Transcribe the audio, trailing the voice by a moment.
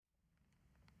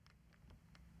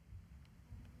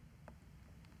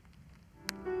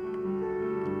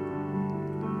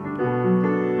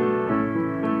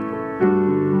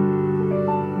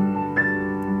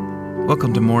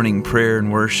Welcome to morning prayer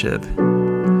and worship.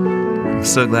 I'm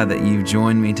so glad that you've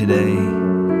joined me today.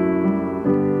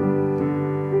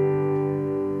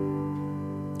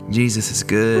 Jesus is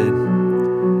good.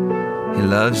 He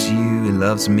loves you. He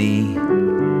loves me.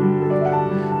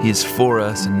 He is for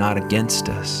us and not against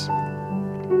us.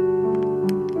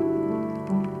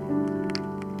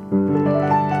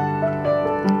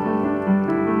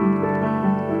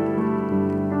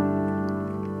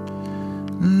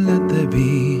 Let there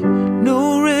be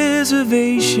no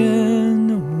reservation,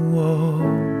 no wall,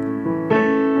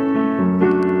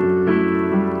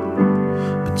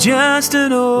 but just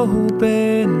an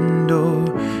open door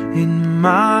in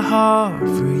my heart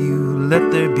for you.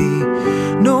 Let there be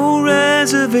no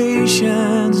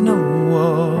reservations, no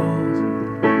walls,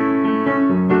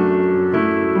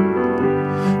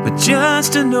 but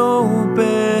just an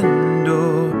open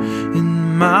door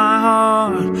in my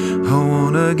heart. I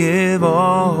wanna give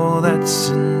all that's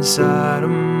inside of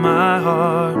my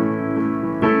heart.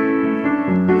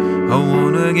 I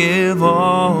wanna give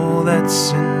all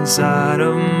that's inside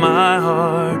of my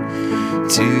heart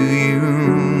to you.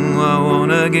 I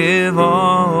wanna give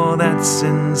all that's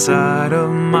inside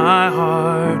of my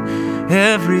heart.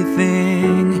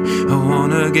 Everything. I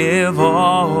wanna give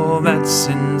all that's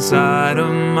inside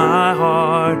of my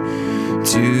heart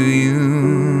to you.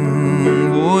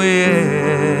 Oh yeah.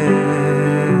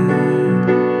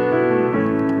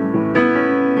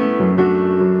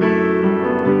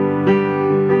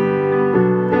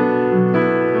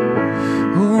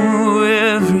 Oh,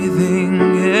 everything.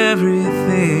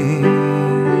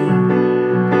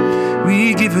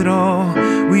 We give it all.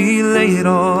 We lay it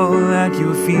all at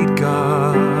your feet,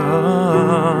 God.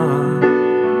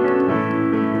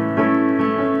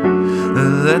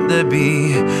 Let there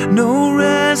be no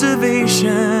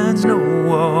reservations, no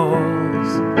walls,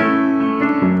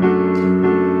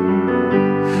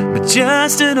 but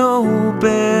just an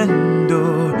open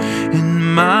door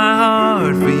in my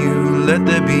heart for you. Let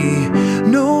there be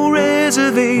no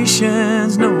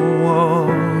reservations, no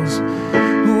walls,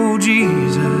 oh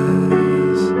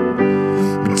Jesus,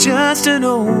 just an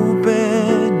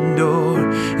open door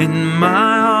in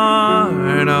my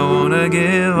heart. I wanna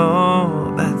give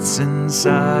all that's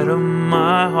inside of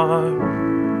my heart.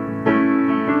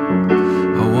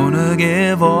 I wanna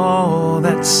give all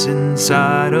that's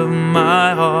inside of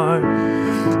my heart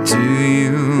to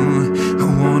you. I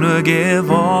wanna give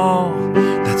all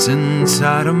that's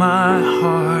inside of my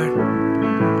heart.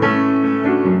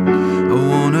 I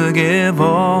wanna give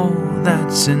all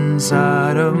that's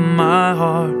inside of my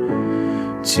heart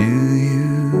to you.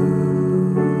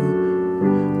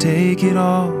 Take it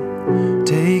all,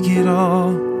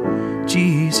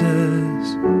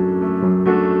 Jesus.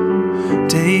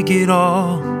 Take it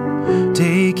all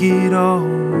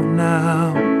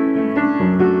now.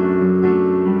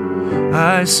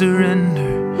 I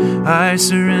surrender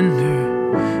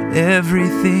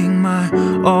everything, my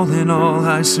all in all.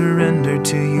 I surrender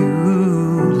to you,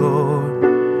 Lord.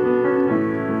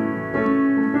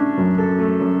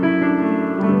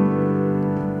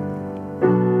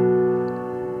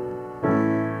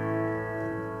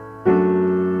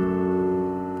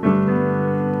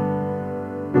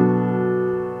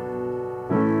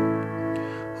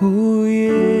 Oh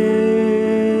yeah,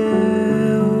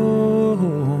 oh,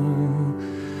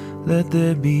 let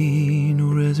there be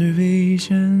no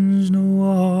reservations, no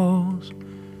walls,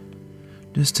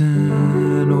 just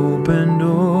an open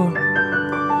door,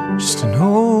 just an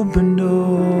open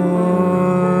door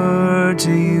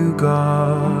to you,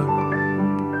 God.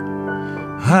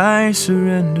 I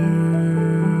surrender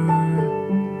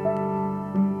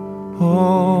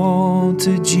all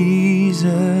to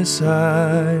Jesus.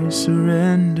 I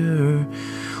surrender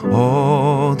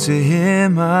all to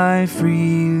Him. I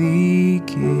freely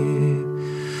give.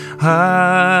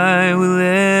 I will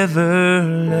ever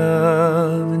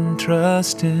love and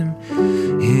trust Him,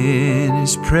 in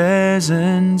His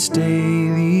presence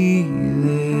daily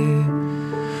live.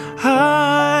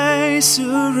 I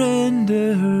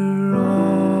surrender all.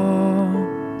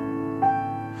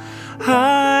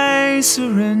 I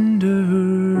surrender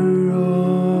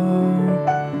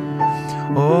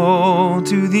all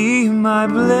to Thee, my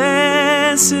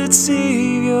blessed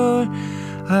Savior.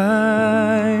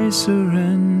 I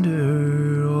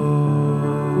surrender all.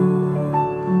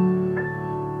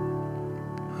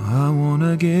 I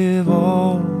wanna give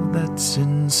all that's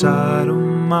inside of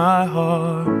my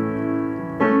heart.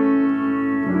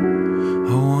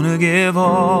 I wanna give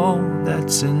all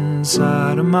that's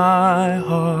inside of my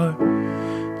heart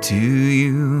to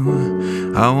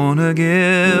you. I wanna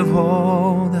give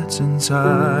all that's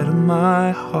inside of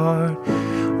my heart.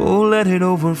 Oh, let it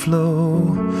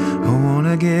overflow. I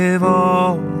wanna give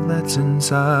all that's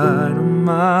inside of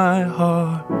my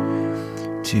heart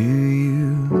to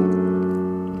you.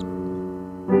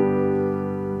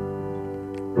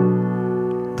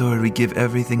 Lord, we give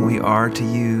everything we are to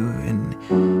you, and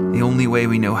the only way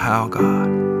we know how, God.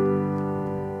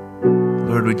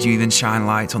 Lord, would you even shine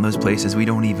lights on those places we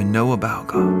don't even know about,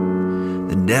 God?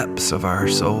 The depths of our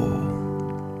soul.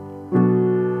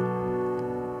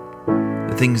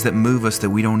 The things that move us that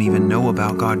we don't even know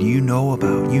about, God, you know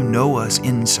about. You know us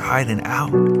inside and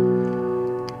out.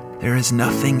 There is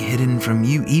nothing hidden from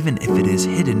you, even if it is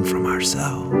hidden from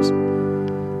ourselves.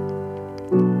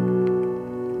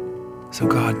 So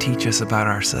God, teach us about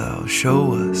ourselves.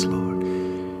 Show us, Lord.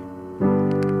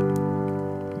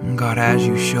 And God, as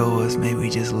you show us, may we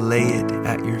just lay it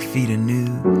at your feet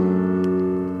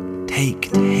anew.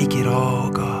 Take it all,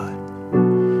 God.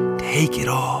 Take it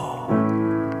all.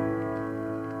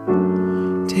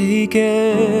 Take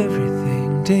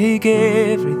everything, take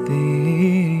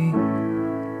everything.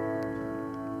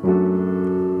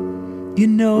 You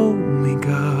know me,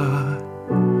 God.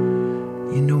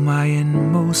 You know my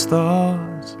inmost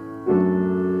thoughts.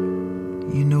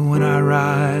 You know when I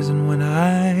rise and when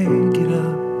I get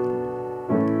up.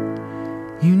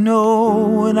 You know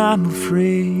when I'm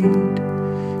afraid.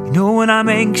 You know when I'm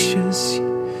anxious.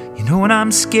 You know when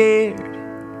I'm scared.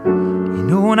 You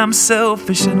know when I'm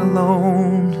selfish and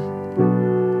alone.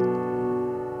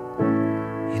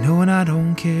 You know when I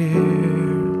don't care.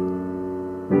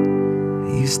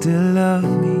 You still love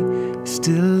me. You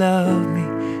still love me.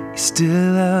 You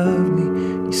still love me,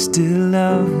 you still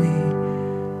love me.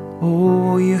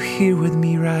 Oh, you're here with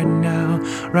me right now,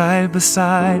 right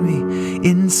beside me,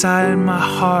 inside my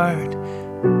heart,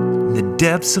 in the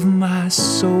depths of my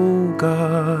soul,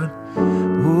 God.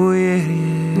 Oh, yeah,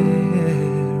 yeah.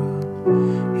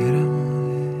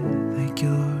 Thank you,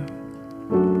 Lord.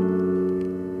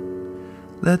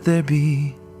 Let there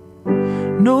be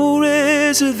no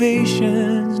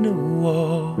reservations, no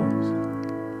walls.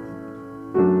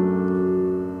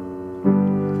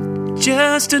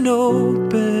 Just an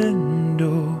open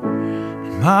door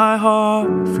in my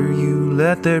heart for you.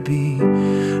 Let there be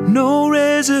no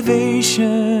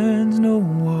reservations, no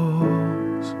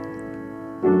walls,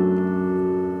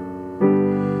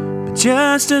 but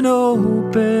just an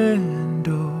open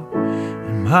door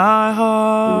in my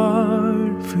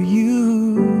heart for you.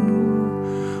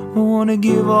 I want to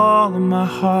give all of my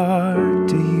heart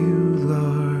to you,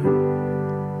 Lord.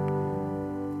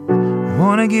 I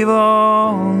want to give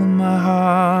all of my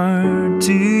heart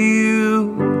to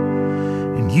you,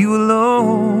 and you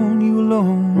alone, you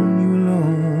alone, you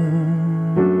alone.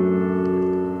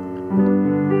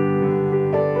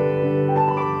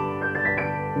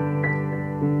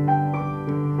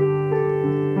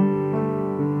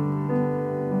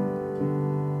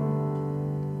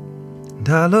 And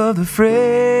I love the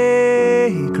fragrance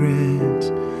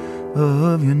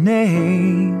of your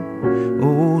name,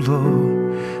 oh Lord.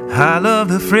 I love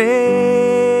the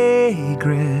fragrance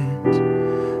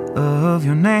of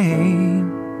your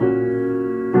name,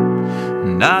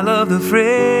 and I love the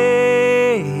fragrance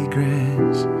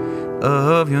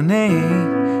of your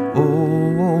name,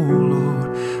 oh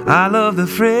Lord. I love the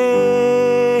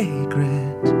fragrance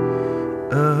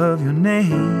of your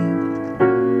name.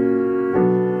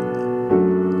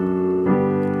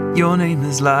 Your name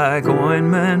is like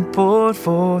ointment poured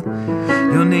forth.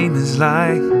 Your name is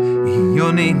like,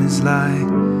 your name is like,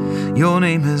 your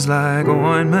name is like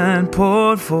ointment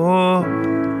poured forth.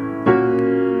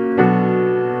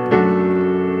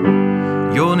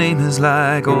 Your name is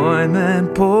like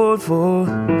ointment poured forth.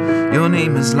 Your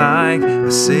name is like, I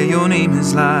say your name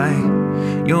is like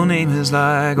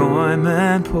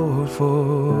ointment poured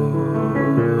forth.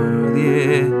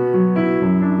 Yeah.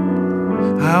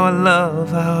 How I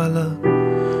love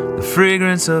the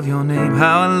fragrance of your name.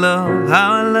 How I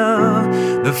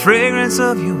love the fragrance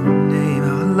of your name.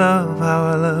 How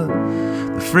I love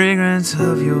the fragrance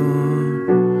of your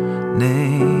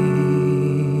name.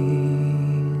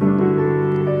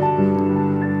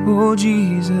 Oh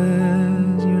Jesus,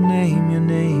 your name, your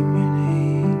name, your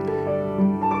name.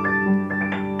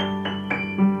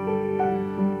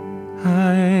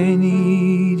 I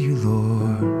need you,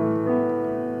 Lord,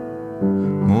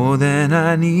 more than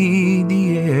I need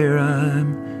the air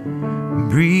I'm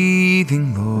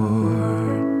breathing, Lord.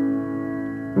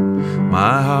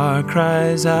 My heart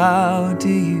cries out to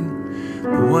you,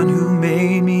 the one who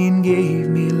made me and gave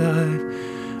me life.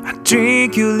 I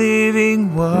drink your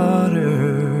living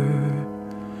water.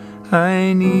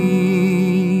 I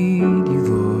need you,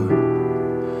 Lord,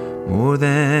 more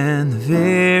than the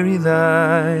very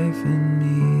life in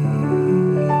me.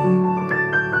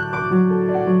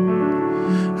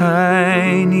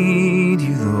 I need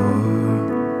you, Lord,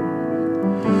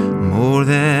 more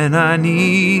than I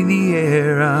need the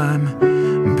air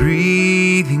I'm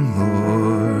breathing, Lord.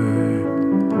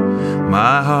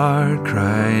 My heart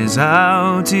cries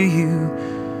out to you,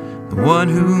 the one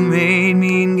who made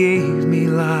me and gave me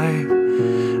life.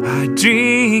 I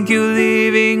drink your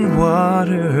living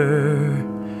water.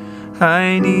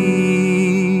 I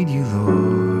need you,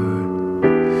 Lord,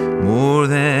 more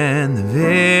than the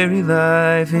very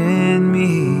life in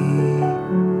me.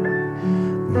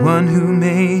 The one who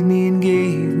made me and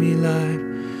gave me life.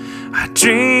 I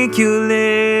drink your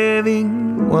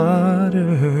living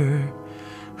water.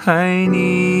 I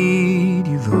need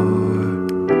you,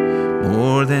 Lord,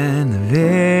 more than the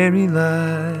very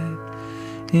life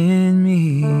in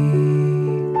me.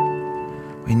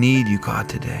 We need you, God,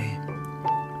 today.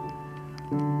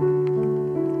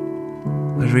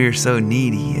 Lord, we are so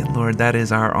needy, and Lord, that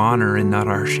is our honor and not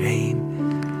our shame.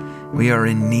 We are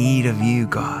in need of you,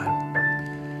 God.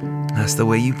 That's the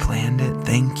way you planned it.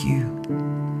 Thank you.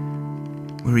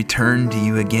 We return to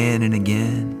you again and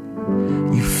again.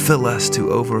 You fill us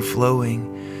to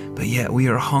overflowing, but yet we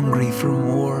are hungry for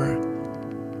more.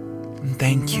 And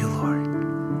thank you, Lord.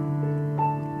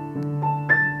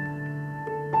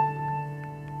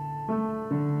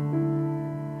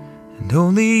 And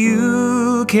only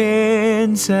you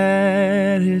can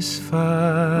satisfy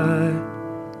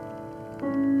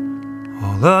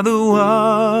all other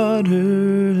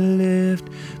water left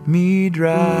me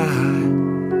dry.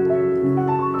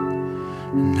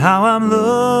 Now I'm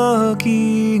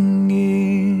looking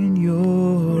in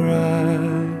your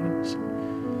eyes.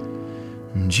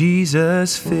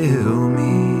 Jesus, fill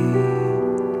me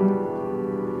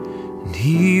and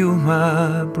heal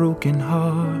my broken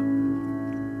heart.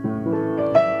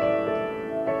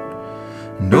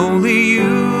 And only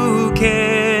you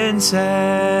can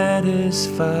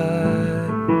satisfy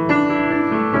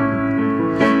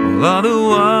all other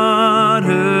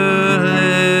water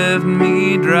left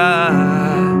me dry.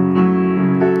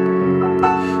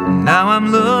 Now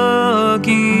I'm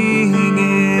looking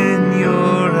in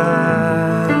your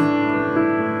eyes.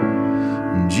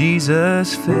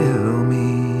 Jesus, fill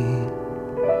me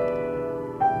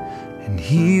and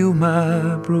heal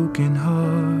my broken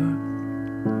heart.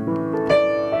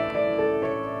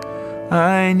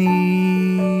 I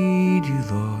need you,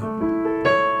 Lord,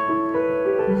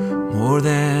 more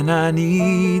than I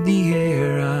need the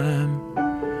air I'm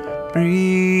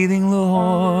breathing,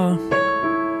 Lord.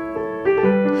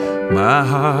 My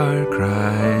heart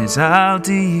cries out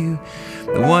to you,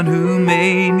 the one who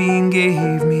made me and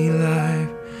gave me life.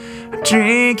 I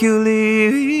drink your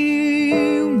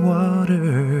living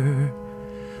water.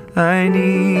 I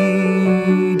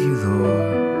need you,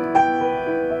 Lord,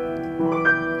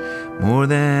 more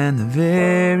than the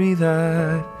very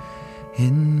life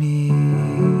in me.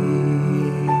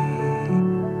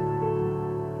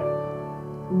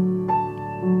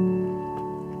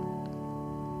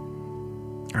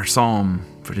 Our psalm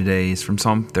for today is from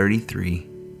Psalm 33.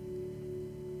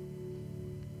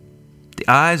 The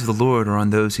eyes of the Lord are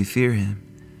on those who fear him,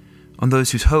 on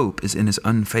those whose hope is in his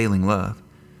unfailing love,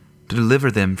 to deliver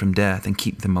them from death and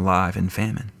keep them alive in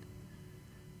famine.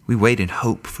 We wait in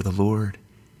hope for the Lord.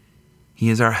 He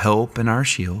is our help and our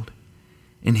shield.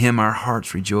 In him our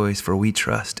hearts rejoice, for we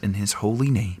trust in his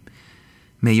holy name.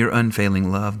 May your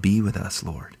unfailing love be with us,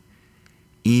 Lord,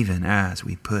 even as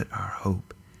we put our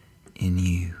hope in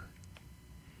you.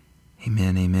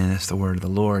 Amen, amen. That's the word of the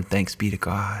Lord. Thanks be to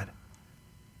God.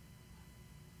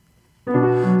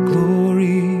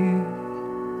 Glory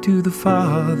to the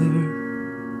Father,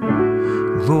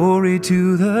 glory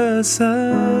to the Son,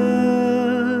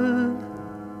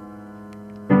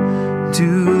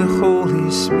 to the Holy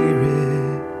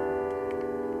Spirit,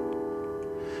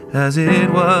 as it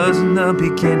was in the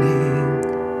beginning,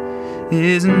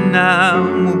 is now,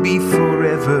 and will be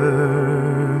forever.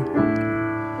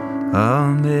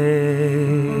 Amen.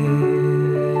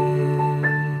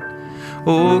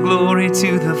 Oh, glory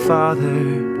to the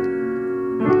Father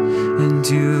and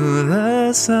to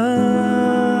the Son,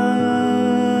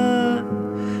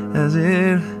 as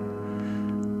it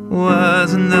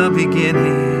was in the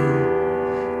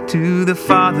beginning, to the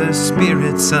Father,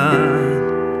 Spirit, Son,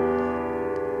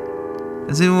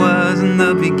 as it was in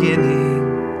the beginning,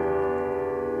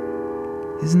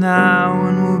 is now,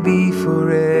 and will be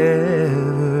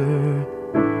forever.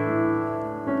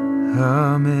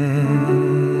 Amen.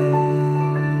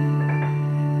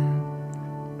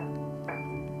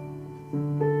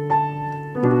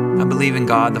 I believe in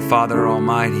God the Father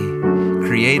Almighty,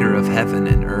 creator of heaven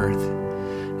and earth.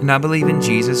 And I believe in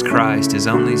Jesus Christ, his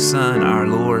only Son, our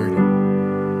Lord.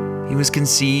 He was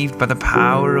conceived by the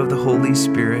power of the Holy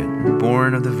Spirit and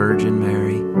born of the Virgin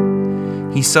Mary.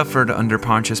 He suffered under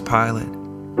Pontius Pilate,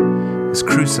 was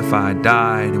crucified,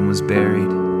 died, and was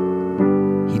buried.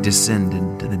 He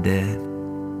descended to the dead.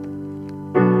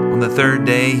 On the third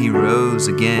day he rose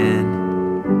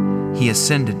again. He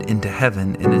ascended into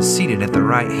heaven and is seated at the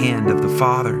right hand of the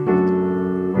Father.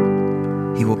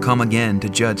 He will come again to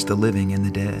judge the living and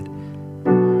the dead.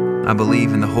 I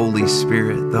believe in the Holy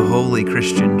Spirit, the holy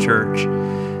Christian church,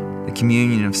 the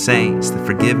communion of saints, the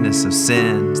forgiveness of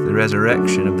sins, the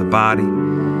resurrection of the body,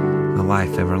 the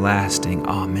life everlasting.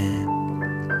 Amen.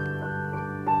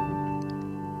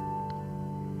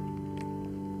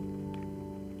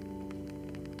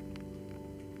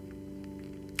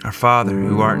 Our Father,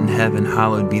 who art in heaven,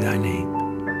 hallowed be thy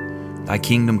name. Thy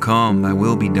kingdom come, thy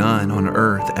will be done on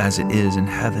earth as it is in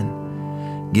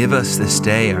heaven. Give us this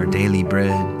day our daily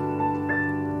bread.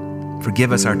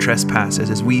 Forgive us our trespasses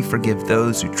as we forgive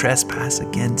those who trespass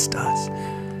against us.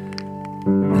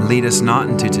 And lead us not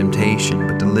into temptation,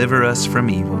 but deliver us from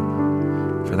evil.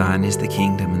 For thine is the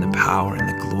kingdom and the power and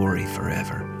the glory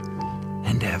forever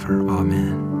and ever.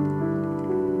 Amen.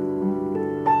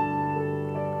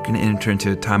 We're going to enter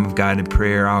into a time of guided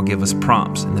prayer. I'll give us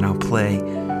prompts and then I'll play.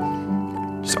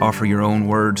 Just offer your own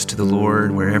words to the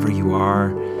Lord wherever you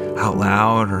are, out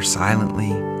loud or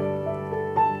silently.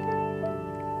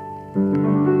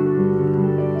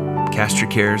 Cast your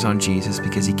cares on Jesus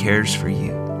because he cares for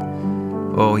you.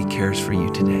 Oh, he cares for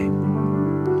you today.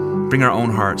 Bring our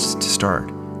own hearts to start.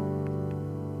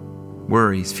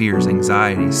 Worries, fears,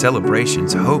 anxieties,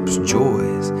 celebrations, hopes,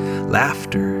 joys,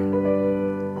 laughter.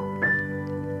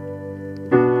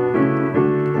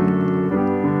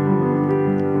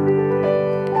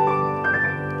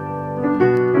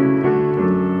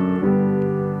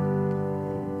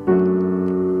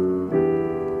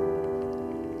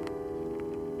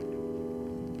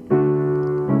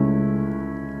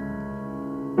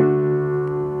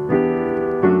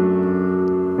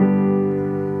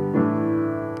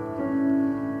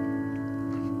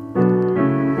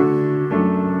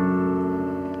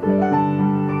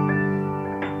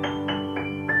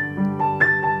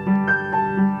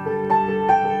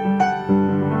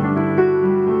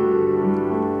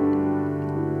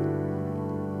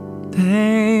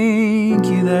 Thank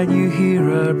you that you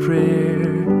hear our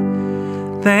prayer.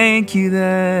 Thank you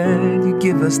that you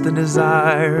give us the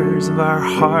desires of our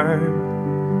heart.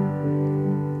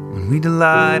 When we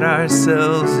delight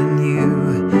ourselves in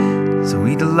you, so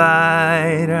we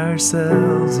delight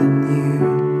ourselves in you.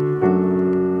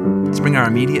 Let's bring our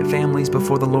immediate families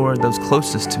before the Lord, those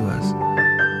closest to us.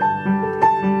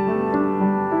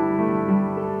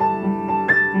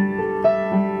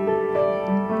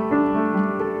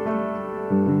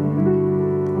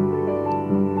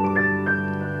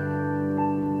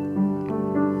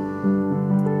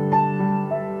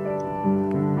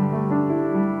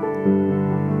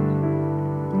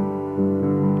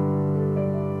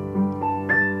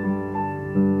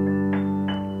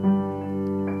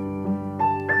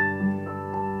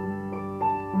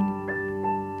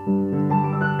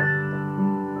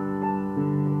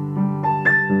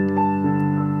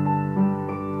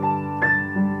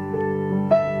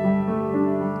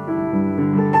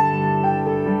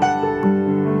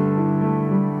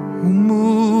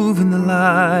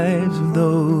 Lives of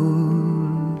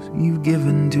those you've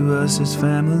given to us as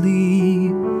family,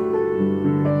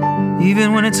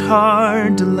 even when it's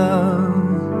hard to love.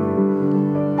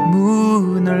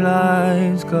 Move in their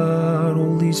lives, God,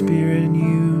 Holy Spirit, and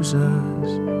use us.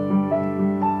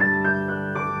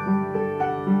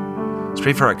 Let's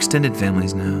pray for our extended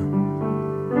families now.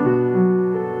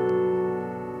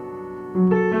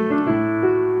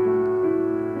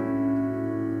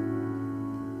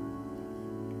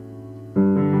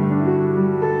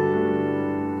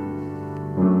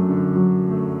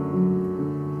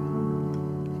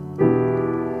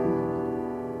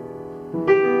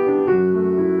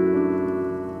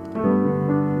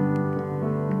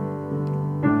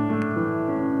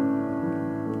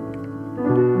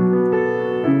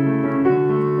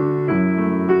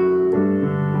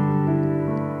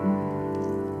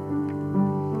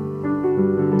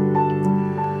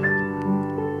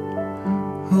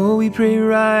 Oh, we pray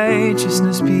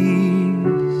righteousness, peace,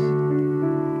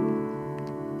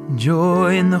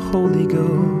 joy in the Holy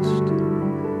Ghost.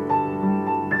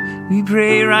 We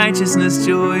pray righteousness,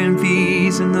 joy, and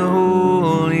peace in the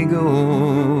Holy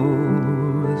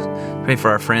Ghost. Pray for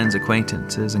our friends,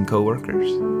 acquaintances, and co-workers.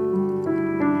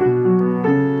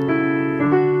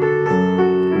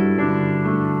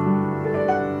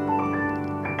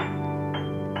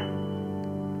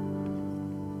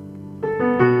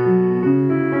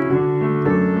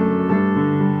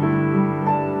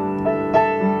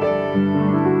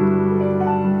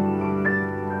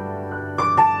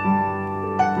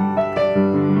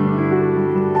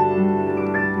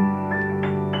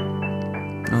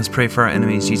 pray for our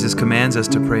enemies. Jesus commands us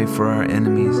to pray for our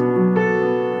enemies.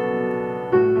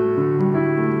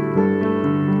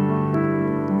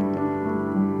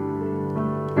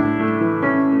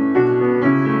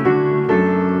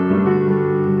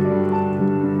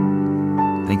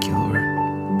 Thank you, Lord.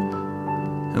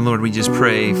 And Lord, we just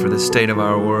pray for the state of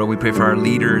our world. We pray for our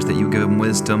leaders, that you give them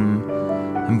wisdom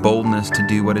and boldness to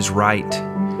do what is right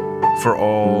for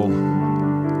all.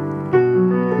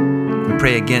 We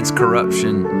pray against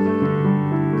corruption,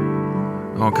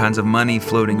 all kinds of money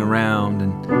floating around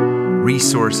and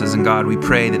resources. And God, we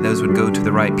pray that those would go to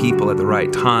the right people at the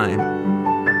right time.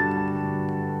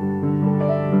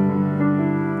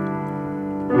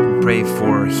 We pray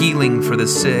for healing for the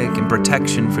sick and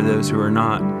protection for those who are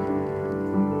not.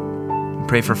 We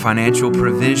pray for financial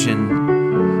provision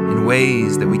in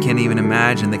ways that we can't even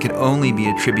imagine, that could only be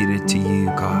attributed to you,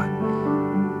 God.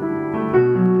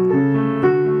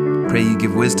 Pray you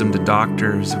give wisdom to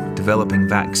doctors developing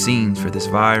vaccines for this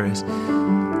virus.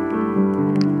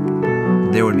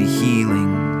 There would be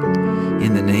healing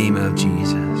in the name of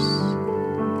Jesus.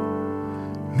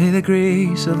 May the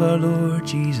grace of our Lord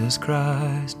Jesus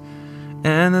Christ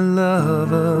and the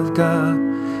love of God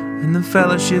and the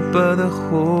fellowship of the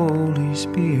Holy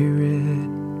Spirit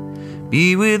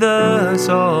be with us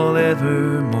all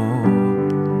evermore.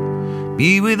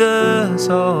 Be with us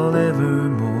all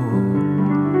evermore.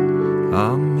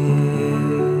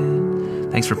 Amen.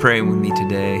 Thanks for praying with me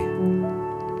today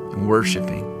and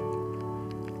worshiping.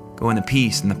 Go in the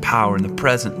peace and the power and the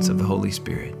presence of the Holy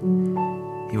Spirit.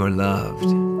 You are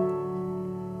loved.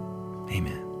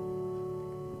 Amen.